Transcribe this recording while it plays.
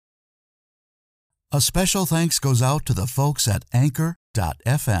A special thanks goes out to the folks at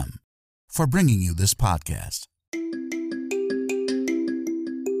Anchor.fm for bringing you this podcast.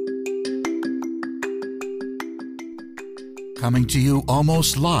 Coming to you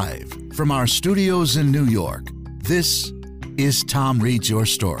almost live from our studios in New York, this is Tom Reads Your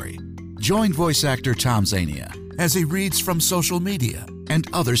Story. Join voice actor Tom Zania as he reads from social media and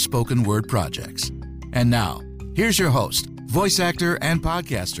other spoken word projects. And now, here's your host, voice actor and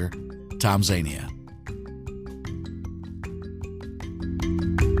podcaster, Tom Zania.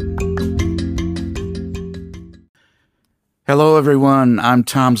 Hello, everyone. I'm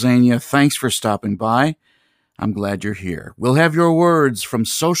Tom Zania. Thanks for stopping by. I'm glad you're here. We'll have your words from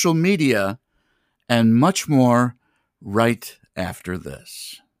social media and much more right after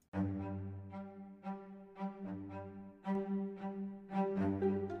this.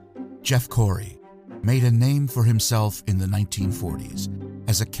 Jeff Corey made a name for himself in the 1940s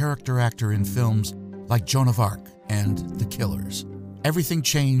as a character actor in films like Joan of Arc and The Killers. Everything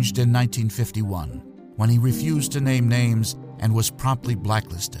changed in 1951 when he refused to name names and was promptly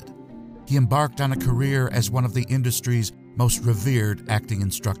blacklisted. He embarked on a career as one of the industry's most revered acting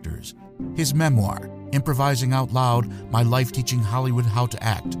instructors. His memoir, Improvising Out Loud, My Life Teaching Hollywood How to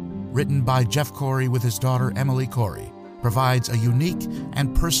Act, written by Jeff Corey with his daughter Emily Corey, provides a unique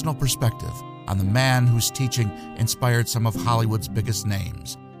and personal perspective on the man whose teaching inspired some of Hollywood's biggest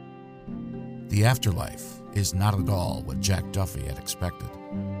names. The afterlife is not at all what Jack Duffy had expected.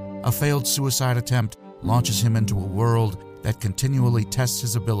 A failed suicide attempt launches him into a world that continually tests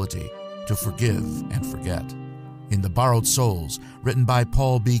his ability to forgive and forget. In The Borrowed Souls, written by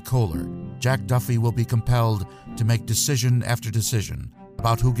Paul B. Kohler, Jack Duffy will be compelled to make decision after decision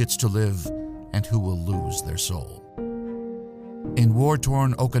about who gets to live and who will lose their soul. In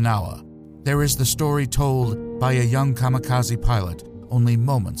war-torn Okinawa, there is the story told by a young kamikaze pilot only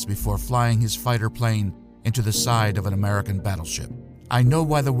moments before flying his fighter plane into the side of an American battleship. I Know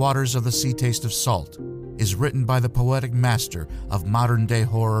Why the Waters of the Sea Taste of Salt is written by the poetic master of modern-day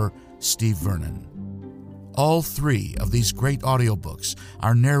horror, Steve Vernon. All three of these great audiobooks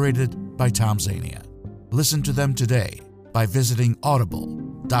are narrated by Tom Zania. Listen to them today by visiting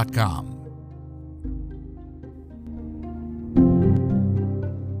audible.com.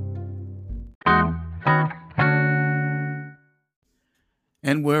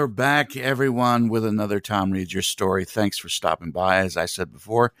 And we're back, everyone, with another Tom Reads Your Story. Thanks for stopping by. As I said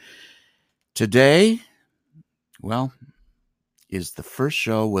before, today, well, is the first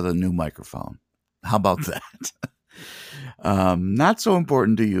show with a new microphone. How about that? Not so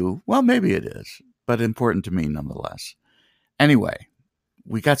important to you. Well, maybe it is, but important to me nonetheless. Anyway,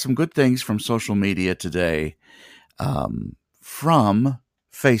 we got some good things from social media today, from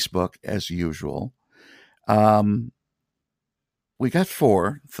Facebook, as usual. We got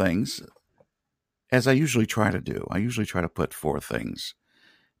 4 things, as I usually try to do. I usually try to put 4 things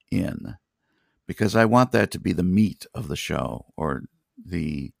in, because I want that to be the meat of the show, or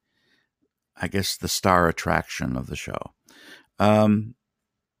the star attraction of the show. You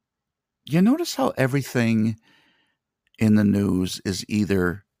notice how everything in the news is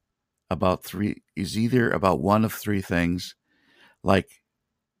either about one of 3 things, like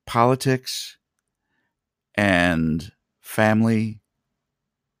politics and family,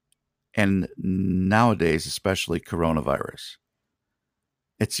 and nowadays especially coronavirus.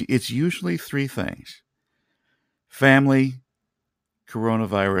 It's usually 3 things: family,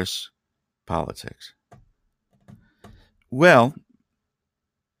 coronavirus, politics. Well,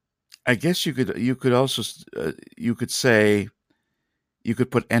 I guess you could also say you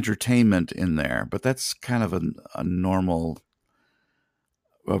could put entertainment in there, but that's kind of a normal,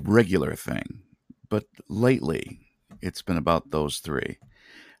 a regular thing. But lately, it's been about those 3.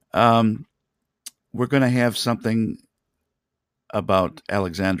 We're going to have something about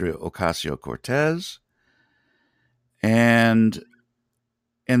Alexandria Ocasio-Cortez, and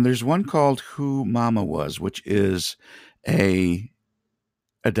there's one called Who Mama Was, which is a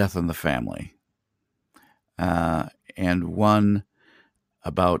death in the family, and one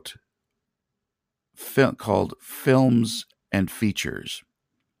about called Films and Features.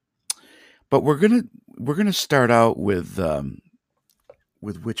 But we're gonna start out with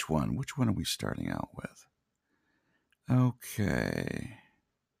which one? Which one are we starting out with? Okay.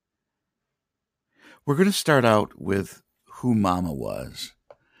 We're going to start out with Who Mama Was.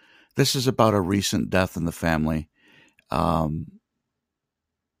 This is about a recent death in the family, and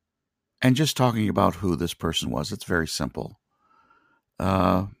just talking about who this person was. It's very simple.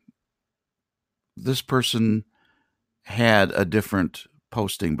 This person had a different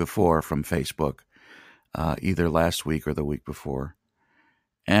posting before from Facebook, either last week or the week before.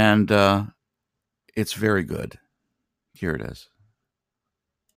 And It's very good. Here it is.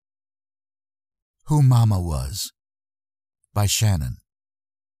 Who Mama Was by Shannon.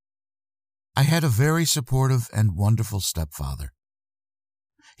 I had a very supportive and wonderful stepfather.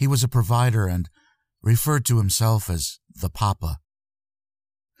 He was a provider and referred to himself as the Papa.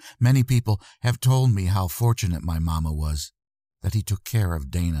 Many people have told me how fortunate my mama was, that he took care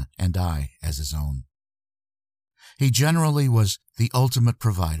of Dana and I as his own. He generally was the ultimate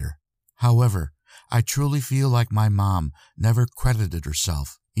provider. However, I truly feel like my mom never credited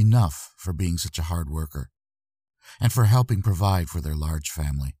herself enough for being such a hard worker and for helping provide for their large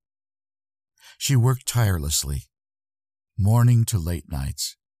family. She worked tirelessly, morning to late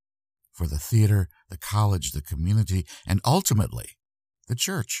nights, for the theater, the college, the community, and ultimately the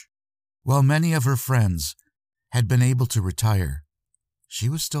church. While many of her friends had been able to retire, she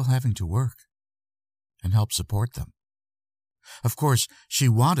was still having to work and help support them. Of course, she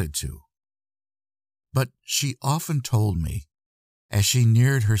wanted to, but she often told me, as she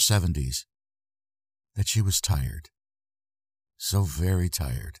neared her 70s, that she was tired, so very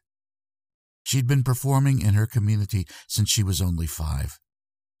tired. She'd been performing in her community since she was only 5.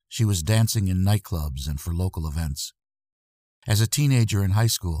 She was dancing in nightclubs and for local events. As a teenager in high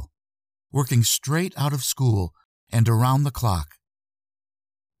school, working straight out of school and around the clock,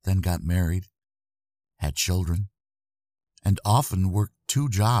 then got married, had children, and often worked 2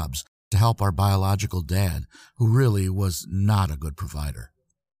 jobs to help our biological dad, who really was not a good provider.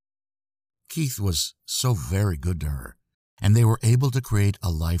 Keith was so very good to her, and they were able to create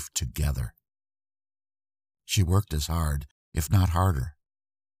a life together. She worked as hard, if not harder,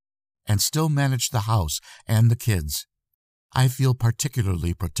 and still managed the house and the kids. I feel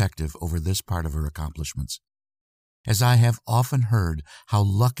particularly protective over this part of her accomplishments, as I have often heard how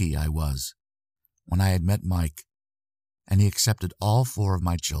lucky I was when I had met Mike, and he accepted all 4 of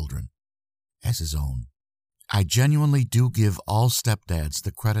my children as his own. I genuinely do give all stepdads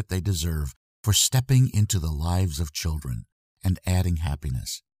the credit they deserve for stepping into the lives of children and adding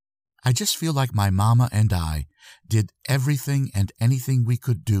happiness. I just feel like my mama and I did everything and anything we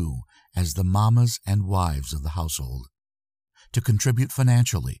could do as the mamas and wives of the household to contribute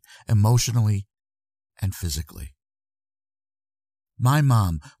financially, emotionally, and physically. My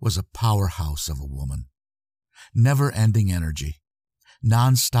mom was a powerhouse of a woman, never-ending energy,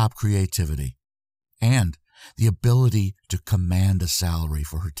 non-stop creativity, and the ability to command a salary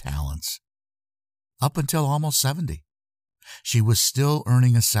for her talents. Up until almost 70, she was still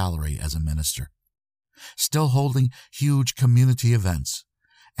earning a salary as a minister, still holding huge community events,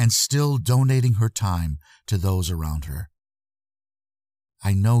 and still donating her time to those around her.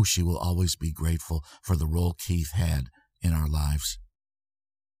 I know she will always be grateful for the role Keith had in our lives,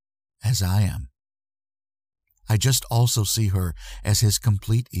 as I am. I just also see her as his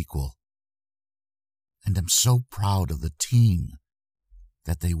complete equal, and am so proud of the team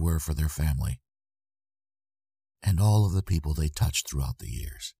that they were for their family, and all of the people they touched throughout the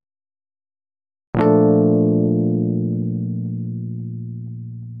years.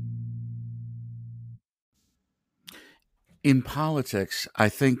 In politics, I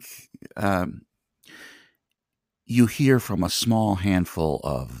think you hear from a small handful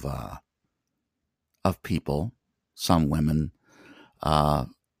of people, some women,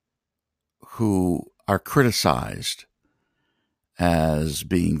 who are criticized as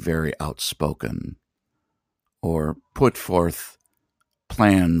being very outspoken or put forth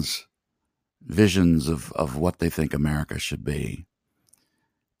plans, visions of what they think America should be,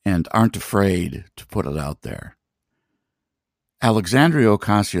 and aren't afraid to put it out there. Alexandria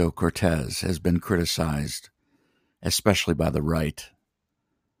Ocasio-Cortez has been criticized, especially by the right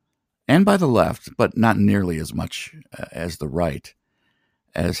and by the left, but not nearly as much as the right,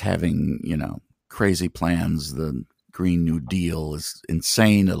 as having, crazy plans. The Green New Deal is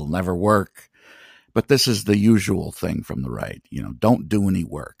insane. It'll never work. But this is the usual thing from the right. Don't do any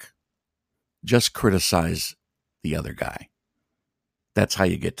work. Just criticize the other guy. That's how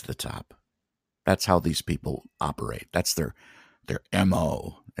you get to the top. That's how these people operate. That's their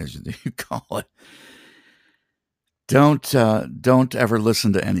MO, as you call it. Don't ever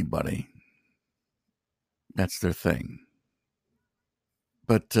listen to anybody. That's their thing.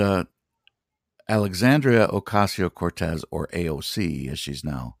 But Alexandria Ocasio-Cortez, or AOC, as she's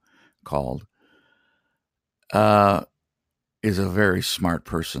now called, is a very smart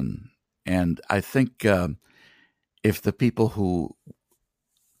person. And I think if the people who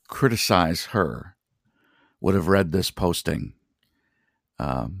criticize her would have read this posting,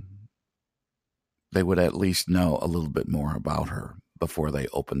 they would at least know a little bit more about her before they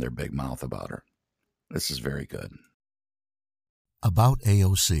open their big mouth about her. This is very good. About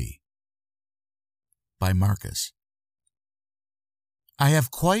AOC. by Marcus. I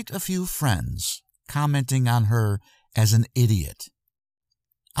have quite a few friends commenting on her as an idiot,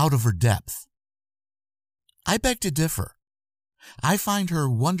 out of her depth. I beg to differ. I find her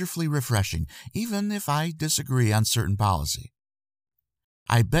wonderfully refreshing, even if I disagree on certain policy.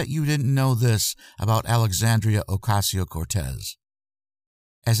 I bet you didn't know this about Alexandria Ocasio-Cortez.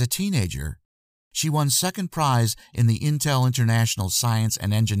 As a teenager, she won second prize in the Intel International Science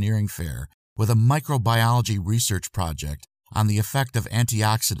and Engineering Fair with a microbiology research project on the effect of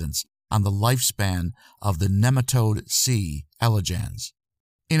antioxidants on the lifespan of the nematode C. elegans.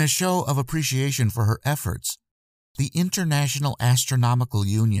 In a show of appreciation for her efforts, the International Astronomical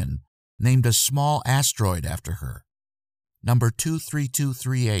Union named a small asteroid after her, number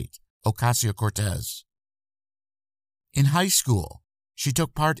 23238, Ocasio-Cortez. In high school, she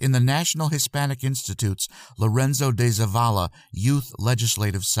took part in the National Hispanic Institute's Lorenzo de Zavala Youth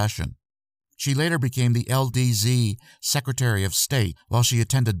Legislative Session. She later became the LDZ Secretary of State while she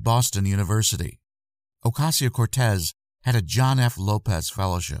attended Boston University. Ocasio-Cortez had a John F. Lopez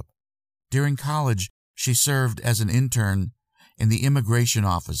Fellowship. During college, she served as an intern in the Immigration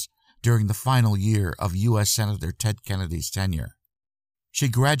Office during the final year of U.S. Senator Ted Kennedy's tenure. She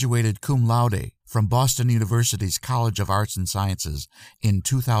graduated cum laude from Boston University's College of Arts and Sciences in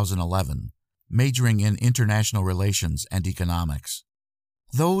 2011, majoring in international relations and economics.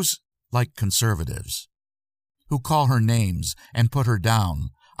 Those, like conservatives, who call her names and put her down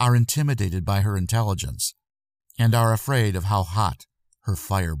are intimidated by her intelligence and are afraid of how hot her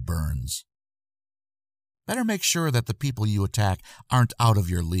fire burns. Better make sure that the people you attack aren't out of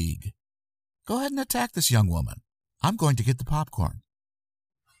your league. Go ahead and attack this young woman. I'm going to get the popcorn.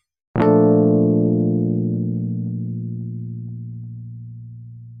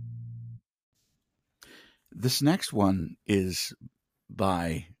 This next one is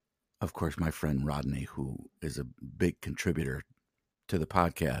by, of course, my friend Rodney, who is a big contributor to the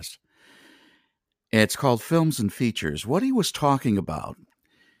podcast. It's called Films and Features. What he was talking about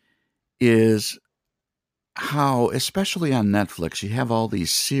is how, especially on Netflix, you have all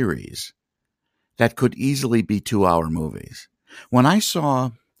these series that could easily be 2-hour movies. When I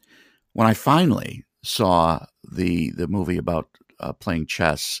finally saw the movie about playing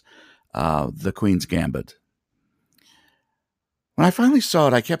chess, The Queen's Gambit, when I finally saw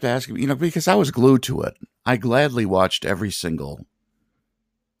it, I kept asking, because I was glued to it. I gladly watched every single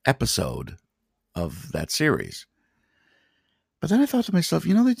episode of that series. But then I thought to myself,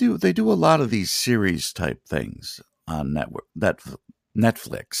 they do a lot of these series type things on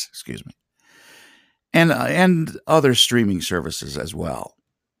Netflix, excuse me, and other streaming services as well.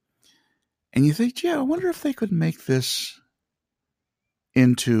 And you think, I wonder if they could make this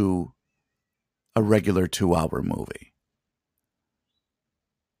into a regular 2-hour movie.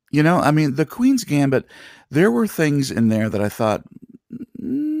 The Queen's Gambit, there were things in there that I thought,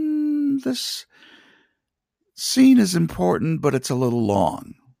 this scene is important, but it's a little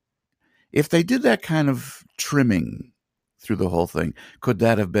long. If they did that kind of trimming through the whole thing, could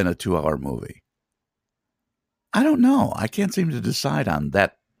that have been a 2-hour movie? I don't know. I can't seem to decide on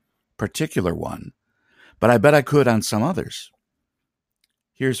that particular one, but I bet I could on some others.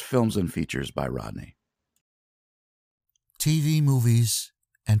 Here's Films and Features by Rodney. TV Movies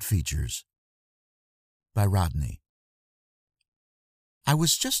and Features by Rodney. I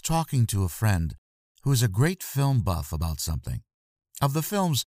was just talking to a friend who is a great film buff about something. Of the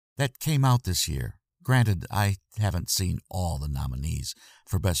films that came out this year, granted, I haven't seen all the nominees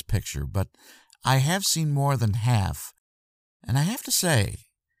for Best Picture, but I have seen more than half, and I have to say,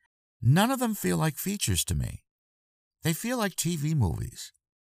 none of them feel like features to me. They feel like TV movies.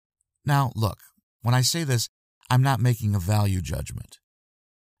 Now, look, when I say this, I'm not making a value judgment.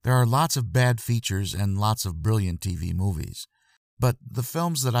 There are lots of bad features and lots of brilliant TV movies, but the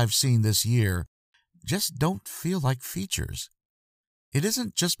films that I've seen this year just don't feel like features. It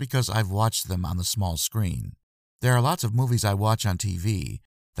isn't just because I've watched them on the small screen. There are lots of movies I watch on TV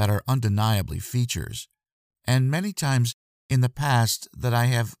that are undeniably features, and many times in the past that I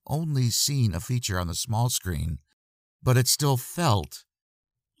have only seen a feature on the small screen, but it still felt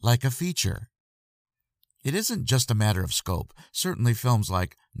like a feature. It isn't just a matter of scope. Certainly films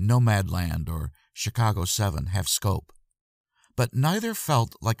like Nomadland or Chicago 7 have scope. But neither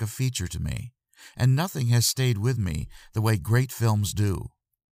felt like a feature to me, and nothing has stayed with me the way great films do.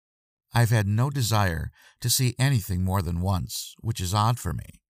 I've had no desire to see anything more than once, which is odd for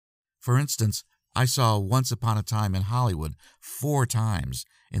me. For instance, I saw Once Upon a Time in Hollywood 4 times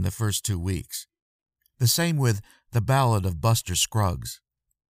in the first 2 weeks. The same with The Ballad of Buster Scruggs.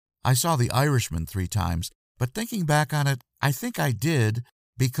 I saw The Irishman 3 times, but thinking back on it, I think I did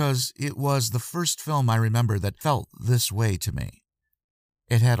because it was the first film I remember that felt this way to me.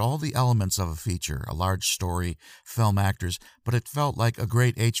 It had all the elements of a feature, a large story, film actors, but it felt like a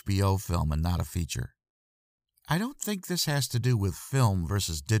great HBO film and not a feature. I don't think this has to do with film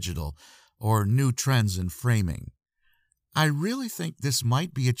versus digital or new trends in framing. I really think this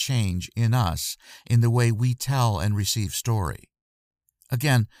might be a change in us in the way we tell and receive story.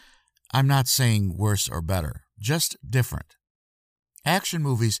 Again, I'm not saying worse or better, just different. Action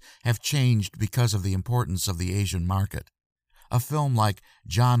movies have changed because of the importance of the Asian market. A film like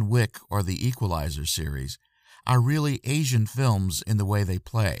John Wick or the Equalizer series are really Asian films in the way they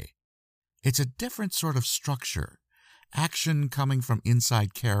play. It's a different sort of structure, action coming from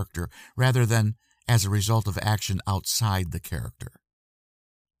inside character rather than as a result of action outside the character.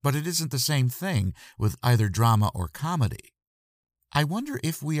 But it isn't the same thing with either drama or comedy. I wonder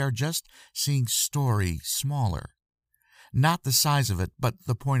if we are just seeing story smaller. Not the size of it, but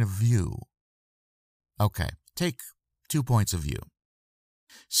the point of view. Okay, take 2 points of view.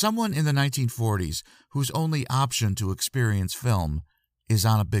 Someone in the 1940s whose only option to experience film is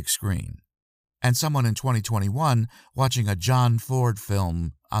on a big screen, and someone in 2021 watching a John Ford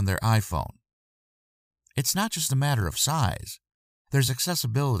film on their iPhone. It's not just a matter of size. There's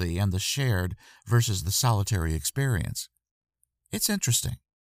accessibility and the shared versus the solitary experience. It's interesting.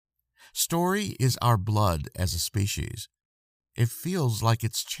 Story is our blood as a species. It feels like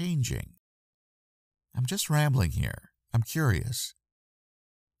it's changing. I'm just rambling here. I'm curious.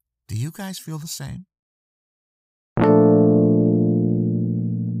 Do you guys feel the same?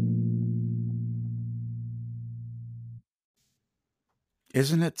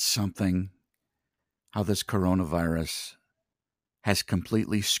 Isn't it something how this coronavirus has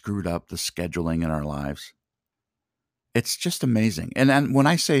completely screwed up the scheduling in our lives? It's just amazing. And when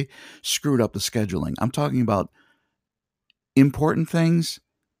I say screwed up the scheduling, I'm talking about important things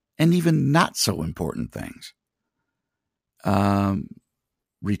and even not so important things.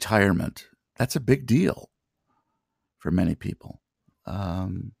 Retirement, that's a big deal for many people.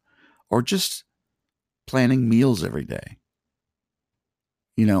 Or just planning meals every day,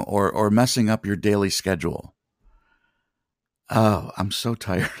 or messing up your daily schedule. Oh, I'm so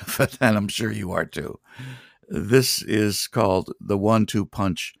tired of it, and I'm sure you are too. This is called The 1-2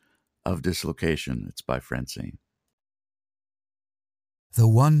 Punch of Dislocation. It's by Francine. The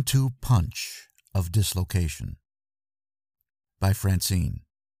 1-2 Punch of Dislocation by Francine.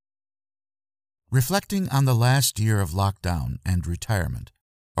 Reflecting on the last year of lockdown and retirement,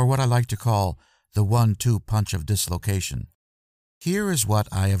 or what I like to call the 1-2 punch of dislocation, here is what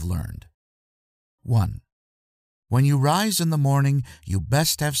I have learned. 1. When you rise in the morning, you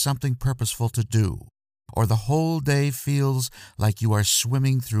best have something purposeful to do, or the whole day feels like you are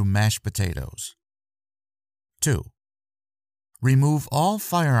swimming through mashed potatoes. 2. Remove all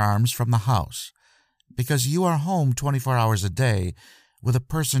firearms from the house, because you are home 24 hours a day with a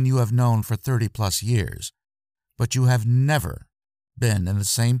person you have known for 30-plus years, but you have never been in the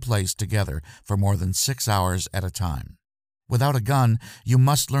same place together for more than 6 hours at a time. Without a gun, you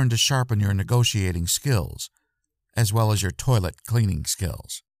must learn to sharpen your negotiating skills, as well as your toilet cleaning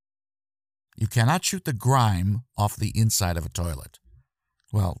skills. You cannot shoot the grime off the inside of a toilet.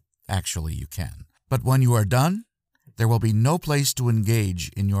 Well, actually you can. But when you are done, there will be no place to engage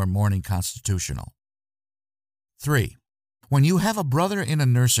in your morning constitutional. 3. When you have a brother in a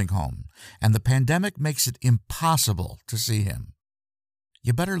nursing home and the pandemic makes it impossible to see him,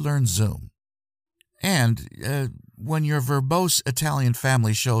 you better learn Zoom. And when your verbose Italian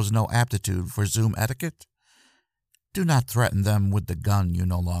family shows no aptitude for Zoom etiquette, do not threaten them with the gun you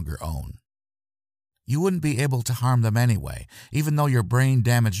no longer own. You wouldn't be able to harm them anyway, even though your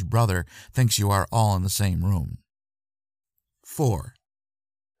brain-damaged brother thinks you are all in the same room. 4.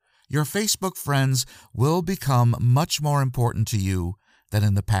 Your Facebook friends will become much more important to you than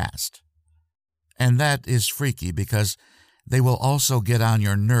in the past. And that is freaky because they will also get on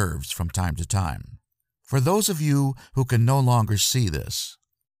your nerves from time to time. For those of you who can no longer see this,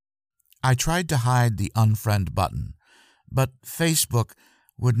 I tried to hide the unfriend button, but Facebook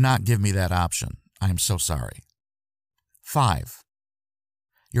would not give me that option. I am so sorry. 5.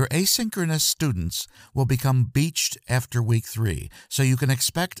 Your asynchronous students will become beached after week 3, so you can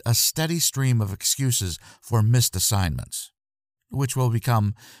expect a steady stream of excuses for missed assignments, which will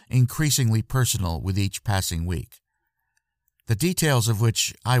become increasingly personal with each passing week. The details of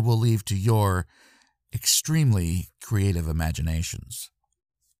which I will leave to your extremely creative imaginations.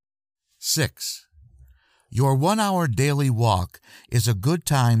 6. Your 1-hour daily walk is a good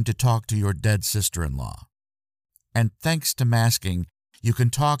time to talk to your dead sister-in-law. And thanks to masking, you can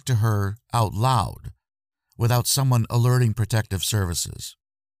talk to her out loud without someone alerting protective services.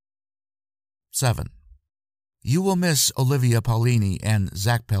 7. You will miss Olivia Paulini and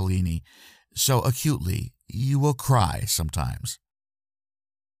Zach Paulini so acutely you will cry sometimes.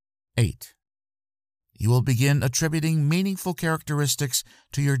 8. You will begin attributing meaningful characteristics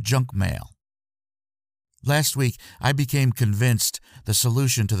to your junk mail. Last week, I became convinced the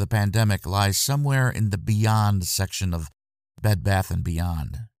solution to the pandemic lies somewhere in the Beyond section of Bed Bath &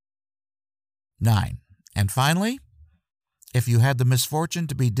 Beyond. 9. And finally, if you had the misfortune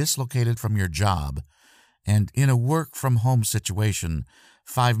to be dislocated from your job and in a work-from-home situation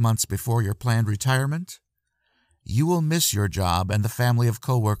 5 months before your planned retirement, you will miss your job and the family of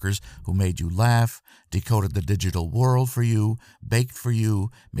coworkers who made you laugh, decoded the digital world for you, baked for you,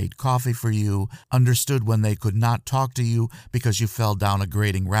 made coffee for you, understood when they could not talk to you because you fell down a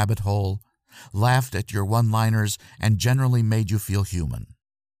grating rabbit hole, laughed at your one-liners, and generally made you feel human.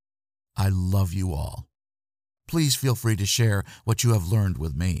 I love you all. Please feel free to share what you have learned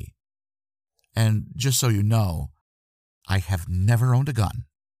with me. And just so you know, I have never owned a gun,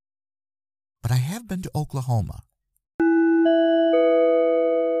 but I have been to Oklahoma.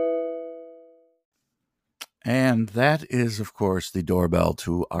 And that is, of course, the doorbell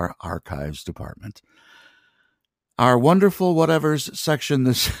to our archives department. Our wonderful whatevers section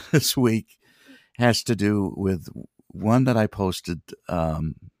this week has to do with one that I posted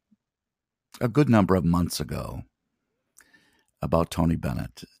a good number of months ago about Tony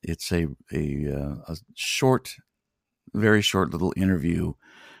Bennett. It's a short, very short little interview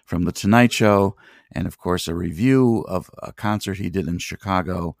from The Tonight Show, and of course a review of a concert he did in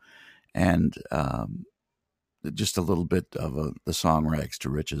Chicago, and just a little bit of the song Rags to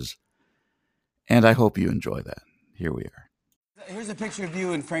Riches. And I hope you enjoy that. Here we are. Here's a picture of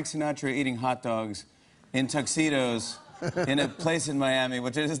you and Frank Sinatra eating hot dogs in tuxedos in a place in Miami,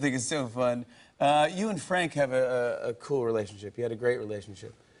 which I just think is so fun. You and Frank have a cool relationship. You had a great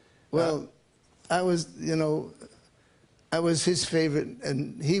relationship. Well, I was his favorite,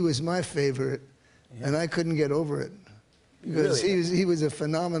 and he was my favorite, and I couldn't get over it. Because really? he was a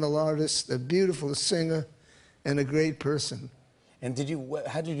phenomenal artist, a beautiful singer, and a great person. And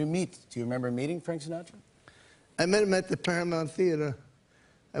how did you meet? Do you remember meeting Frank Sinatra? I met him at the Paramount Theater.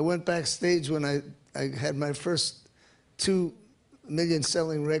 I went backstage when I had my first 2 million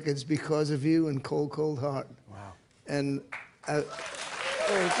selling records, Because of You and Cold, Cold Heart. Wow. And oh,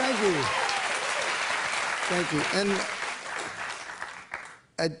 thank you.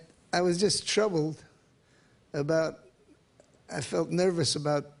 And I was just troubled about, I felt nervous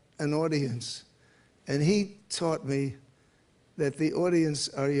about an audience. And he taught me that the audience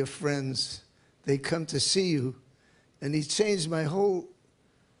are your friends. They come to see you. And he changed my whole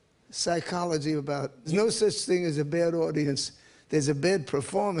psychology about, there's no such thing as a bad audience. There's a bad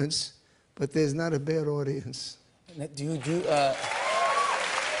performance, but there's not a bad audience. We are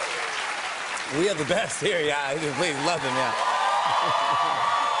the best here, yeah. Please, love them, yeah.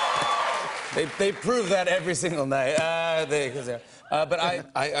 They prove that every single night. But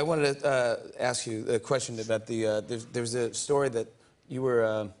I wanted to ask you a question about there's a story that you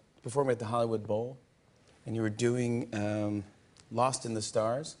were performing at the Hollywood Bowl, and you were doing Lost in the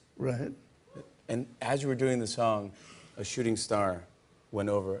Stars. Right. And as you were doing the song, a shooting star went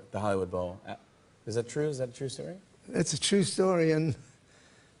over the Hollywood Bowl. Is that true? Is that a true story? That's a true story, and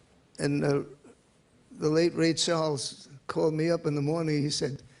the late Ray Charles called me up in the morning. He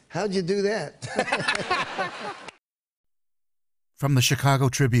said, "How'd you do that?" From the Chicago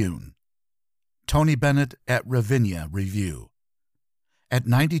Tribune, Tony Bennett at Ravinia Review. At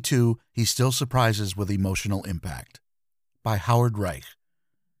 92, he still surprises with emotional impact. By Howard Reich.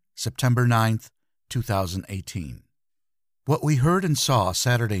 September 9th, 2018. What we heard and saw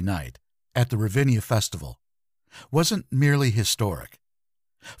Saturday night at the Ravinia Festival wasn't merely historic.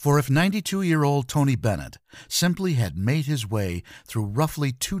 For if 92-year-old Tony Bennett simply had made his way through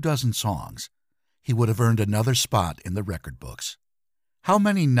roughly 24 songs, he would have earned another spot in the record books. How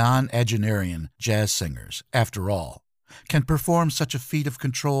many non-agenarian jazz singers, after all, can perform such a feat of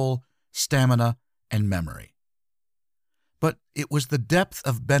control, stamina, and memory? But it was the depth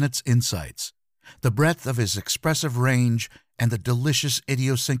of Bennett's insights, the breadth of his expressive range, and the delicious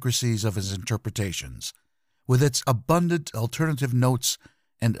idiosyncrasies of his interpretations, with its abundant alternative notes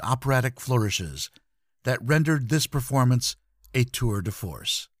and operatic flourishes, that rendered this performance a tour de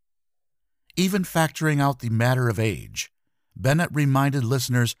force. Even factoring out the matter of age, Bennett reminded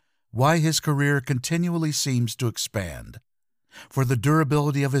listeners why his career continually seems to expand. For the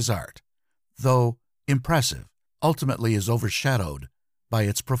durability of his art, though impressive, ultimately is overshadowed by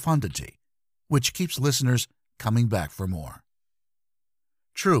its profundity, which keeps listeners coming back for more.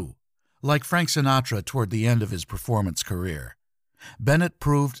 True, like Frank Sinatra toward the end of his performance career, Bennett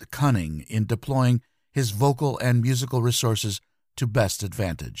proved cunning in deploying his vocal and musical resources to best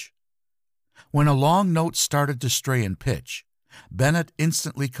advantage. When a long note started to stray in pitch, Bennett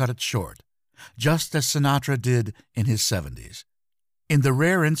instantly cut it short, just as Sinatra did in his 70s. In the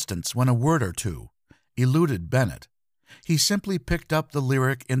rare instance when a word or two eluded Bennett, he simply picked up the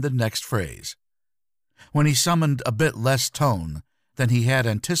lyric in the next phrase. When he summoned a bit less tone than he had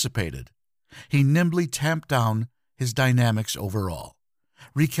anticipated, he nimbly tamped down his dynamics overall,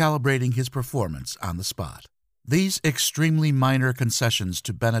 recalibrating his performance on the spot. These extremely minor concessions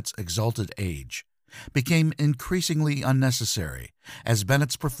to Bennett's exalted age became increasingly unnecessary as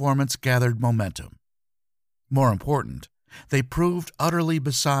Bennett's performance gathered momentum. More important, they proved utterly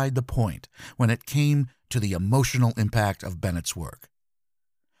beside the point when it came to the emotional impact of Bennett's work.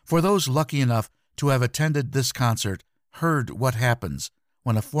 For those lucky enough to have attended this concert heard what happens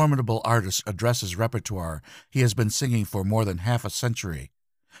when a formidable artist addresses repertoire he has been singing for more than half a century.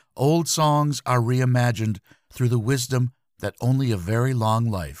 Old songs are reimagined through the wisdom that only a very long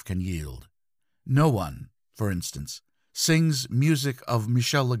life can yield. No one, for instance, sings music of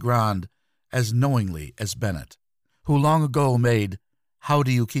Michel Legrand as knowingly as Bennett, who long ago made How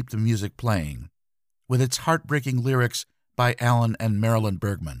Do You Keep the Music Playing, with its heartbreaking lyrics by Alan and Marilyn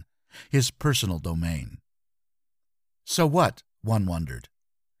Bergman, his personal domain. So what, one wondered,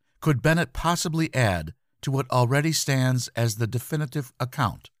 could Bennett possibly add to what already stands as the definitive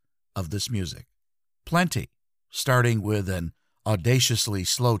account of this music? Plenty, starting with an audaciously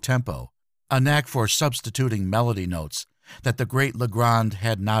slow tempo, a knack for substituting melody notes that the great Legrand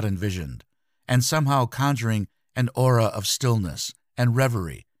had not envisioned, and somehow conjuring an aura of stillness and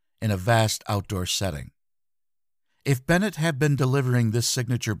reverie in a vast outdoor setting. If Bennett had been delivering this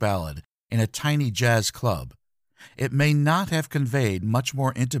signature ballad in a tiny jazz club, it may not have conveyed much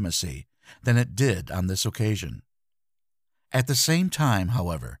more intimacy than it did on this occasion. At the same time,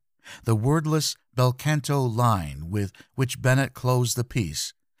 however, the wordless bel canto line with which Bennett closed the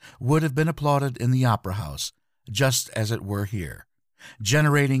piece would have been applauded in the opera house, just as it were here,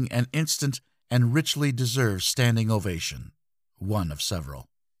 generating an instant and richly deserved standing ovation, one of several.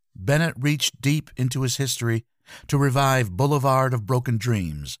 Bennett reached deep into his history to revive Boulevard of Broken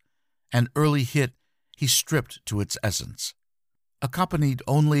Dreams, an early hit he stripped to its essence. Accompanied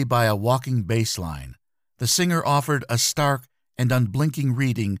only by a walking bass line, the singer offered a stark and unblinking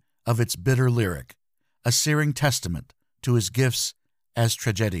reading of its bitter lyric, a searing testament to his gifts as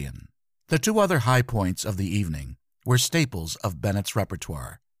tragedian. The two other high points of the evening were staples of Bennett's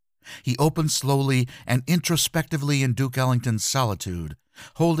repertoire. He opened slowly and introspectively in Duke Ellington's Solitude,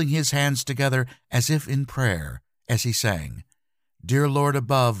 holding his hands together as if in prayer, as he sang, "Dear Lord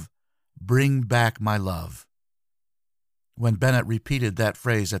above, bring back my love." When Bennett repeated that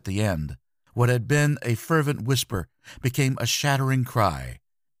phrase at the end, what had been a fervent whisper became a shattering cry,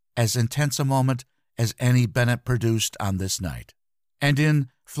 as intense a moment as any Bennett produced on this night. And in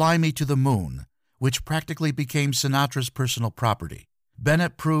Fly Me to the Moon, which practically became Sinatra's personal property,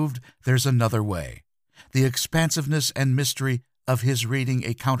 Bennett proved there's another way, the expansiveness and mystery of his reading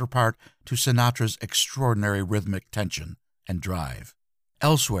a counterpart to Sinatra's extraordinary rhythmic tension and drive.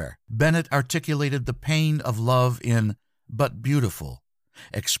 Elsewhere, Bennett articulated the pain of love in But Beautiful,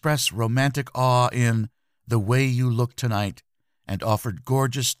 expressed romantic awe in The Way You Look Tonight, and offered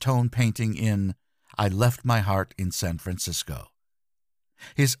gorgeous tone painting in I Left My Heart in San Francisco.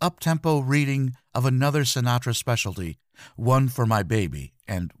 His up-tempo reading of another Sinatra specialty, One for My Baby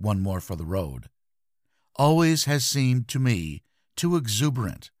and One More for the Road, always has seemed to me too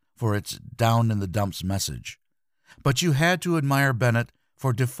exuberant for its down-in-the-dumps message. But you had to admire Bennett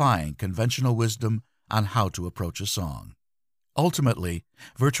for defying conventional wisdom on how to approach a song. Ultimately,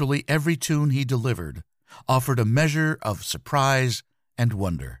 virtually every tune he delivered offered a measure of surprise and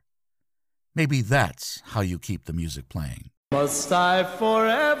wonder. Maybe that's how you keep the music playing. Must I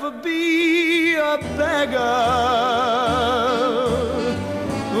forever be a beggar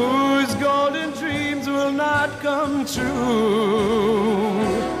whose golden dreams will not come true?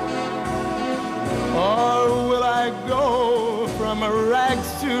 Or will I go from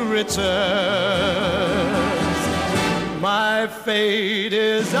rags to riches? My fate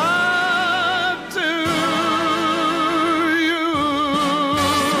is up to you.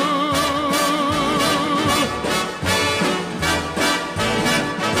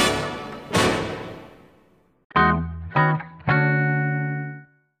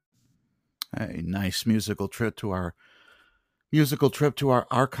 A nice musical trip to our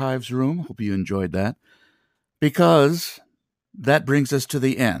archives room. Hope you enjoyed that. Because That brings us to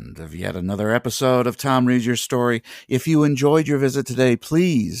the end of yet another episode of Tom Reads Your Story. If you enjoyed your visit today,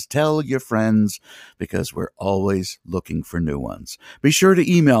 please tell your friends, because we're always looking for new ones. Be sure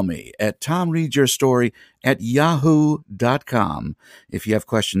to email me at tomreadsyourstory@yahoo.com if you have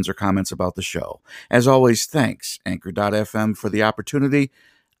questions or comments about the show. As always, thanks, Anchor.fm, for the opportunity.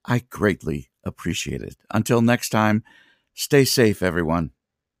 I greatly appreciate it. Until next time, stay safe, everyone.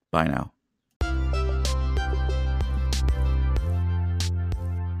 Bye now.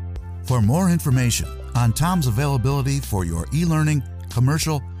 For more information on Tom's availability for your e-learning,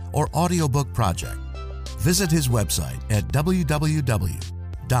 commercial, or audiobook project, visit his website at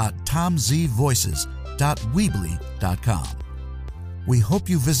www.tomzvoices.weebly.com. We hope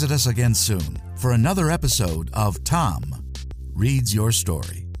you visit us again soon for another episode of Tom Reads Your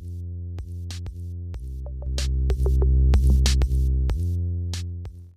Story.